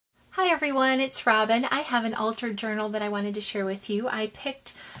Hi everyone, it's Robyn. I have an altered journal that I wanted to share with you. I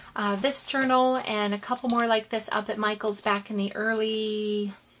picked this journal and a couple more like this up at Michael's back in the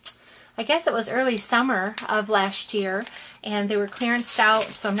early summer of last year, and they were clearanced out,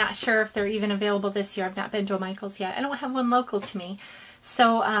 so I'm not sure if they're even available this year. I've not been to a Michael's yet. I don't have one local to me.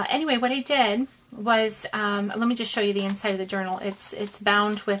 So anyway, what I did was, let me just show you the inside of the journal. It's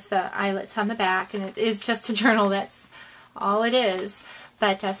bound with the eyelets on the back, and it is just a journal. That's all it is.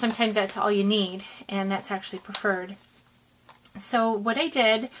 But sometimes that's all you need, and that's actually preferred. So what I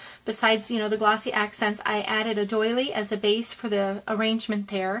did, besides, the glossy accents, I added a doily as a base for the arrangement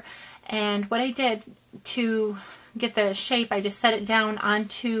there. And what I did to get the shape, I just set it down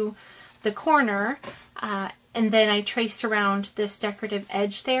onto the corner, and then I traced around this decorative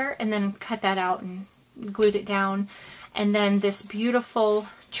edge there, and then cut that out and glued it down. And then this beautiful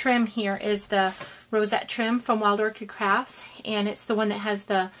trim here is the rosette trim from Wild Orchid Crafts, and it's the one that has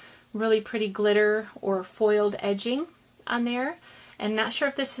the really pretty glitter or foiled edging on there. And I'm not sure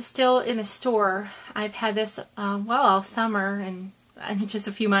if this is still in the store. I've had this all summer and just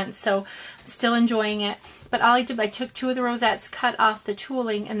a few months, so I'm still enjoying it. But all I did, I took two of the rosettes, cut off the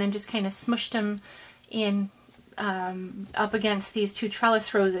tooling, and then just kind of smushed them in up against these two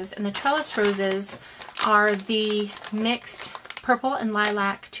trellis roses. And the trellis roses are the mixed purple and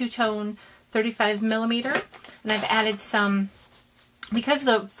lilac two-tone 35mm, and I've added some, because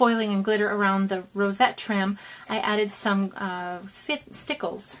of the foiling and glitter around the rosette trim, I added some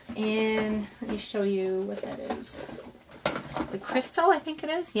stickles in, let me show you what that is. The crystal, I think it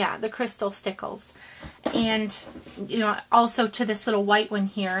is? Yeah, the crystal stickles. And, also to this little white one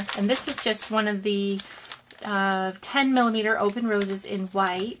here, and this is just one of the 10mm open roses in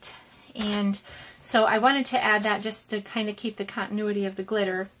white. And so I wanted to add that just to kind of keep the continuity of the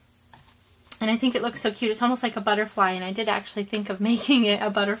glitter. And I think it looks so cute. It's almost like a butterfly, and I did actually think of making it a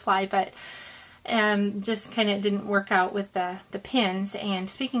butterfly, but just kind of didn't work out with the pins. And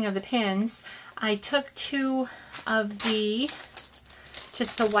speaking of the pins, I took two of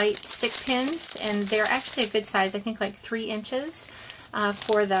just the white stick pins, and they're actually a good size. I think like 3 inches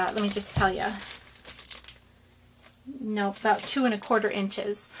for the, let me just tell you. No, about 2 1/4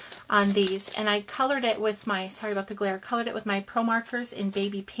 inches on these. And I colored it with my, sorry about the glare, colored it with my Pro Markers in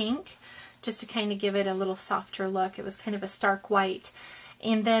baby pink, just to kind of give it a little softer look. It was kind of a stark white.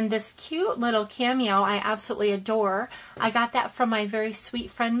 And then this cute little cameo I absolutely adore. I got that from my very sweet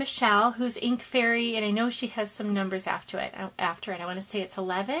friend Michelle, who's Ink Fairy, and I know she has some numbers after it. I want to say it's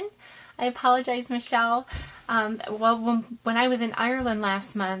 11. I apologize, Michelle. Well, when I was in Ireland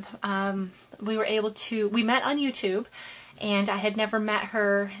last month, we met on YouTube, and I had never met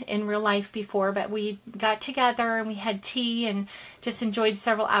her in real life before, but we got together and we had tea and just enjoyed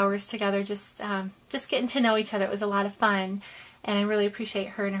several hours together, just getting to know each other. It was a lot of fun, and I really appreciate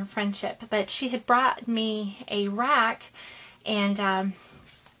her and her friendship. But she had brought me a rack, and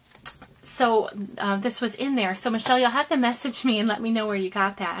so this was in there. So Michelle, you'll have to message me and let me know where you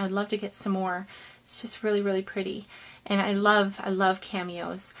got that. I would love to get some more. It's just really, really pretty, and I love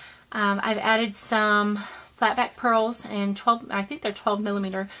cameos. I've added some flatback pearls and I think they're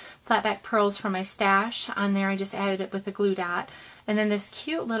 12mm flatback pearls from my stash on there. I just added it with a glue dot. And then this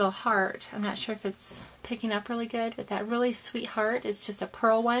cute little heart, I'm not sure if it's picking up really good, but that really sweet heart is just a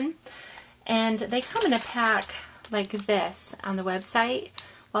pearl one. And they come in a pack like this on the website,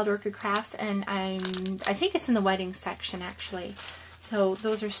 Wild Orchid Crafts, and I think it's in the wedding section actually. So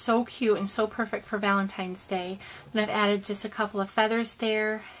those are so cute and so perfect for Valentine's Day. And I've added just a couple of feathers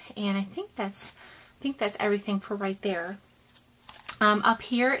there, and I think that's everything for right there. Up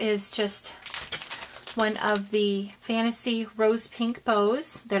here is just one of the fantasy rose pink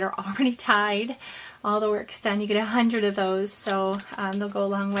bows that are already tied. All the work's done. You get 100 of those, so they'll go a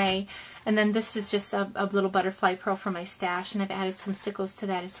long way. And then this is just a little butterfly pearl from my stash, and I've added some stickles to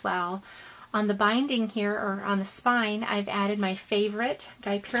that as well. On the binding here, or on the spine, I've added my favorite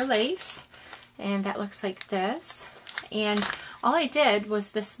Guy Pure lace, and that looks like this. And all I did was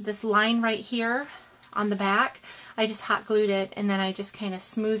this line right here on the back, I just hot glued it, and then I just kind of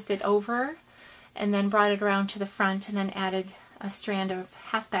smoothed it over, and then brought it around to the front, and then added a strand of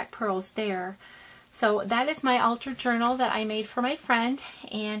halfback pearls there. So that is my altered journal that I made for my friend,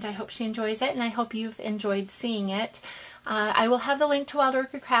 and I hope she enjoys it, and I hope you've enjoyed seeing it. I will have the link to Wild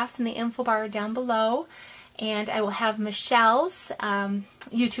Orchid Crafts in the info bar down below, and I will have Michelle's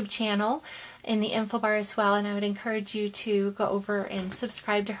YouTube channel in the info bar as well, and I would encourage you to go over and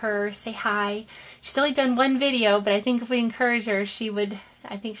subscribe to her, say hi. She's only done one video, but I think if we encourage her,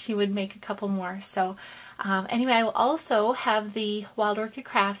 I think she would make a couple more. So anyway, I will also have the Wild Orchid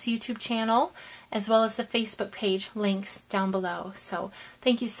Crafts YouTube channel as well as the Facebook page links down below. So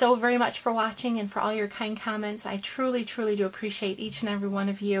thank you so very much for watching and for all your kind comments. I truly, truly do appreciate each and every one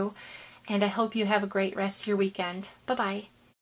of you, and I hope you have a great rest of your weekend. Bye-bye.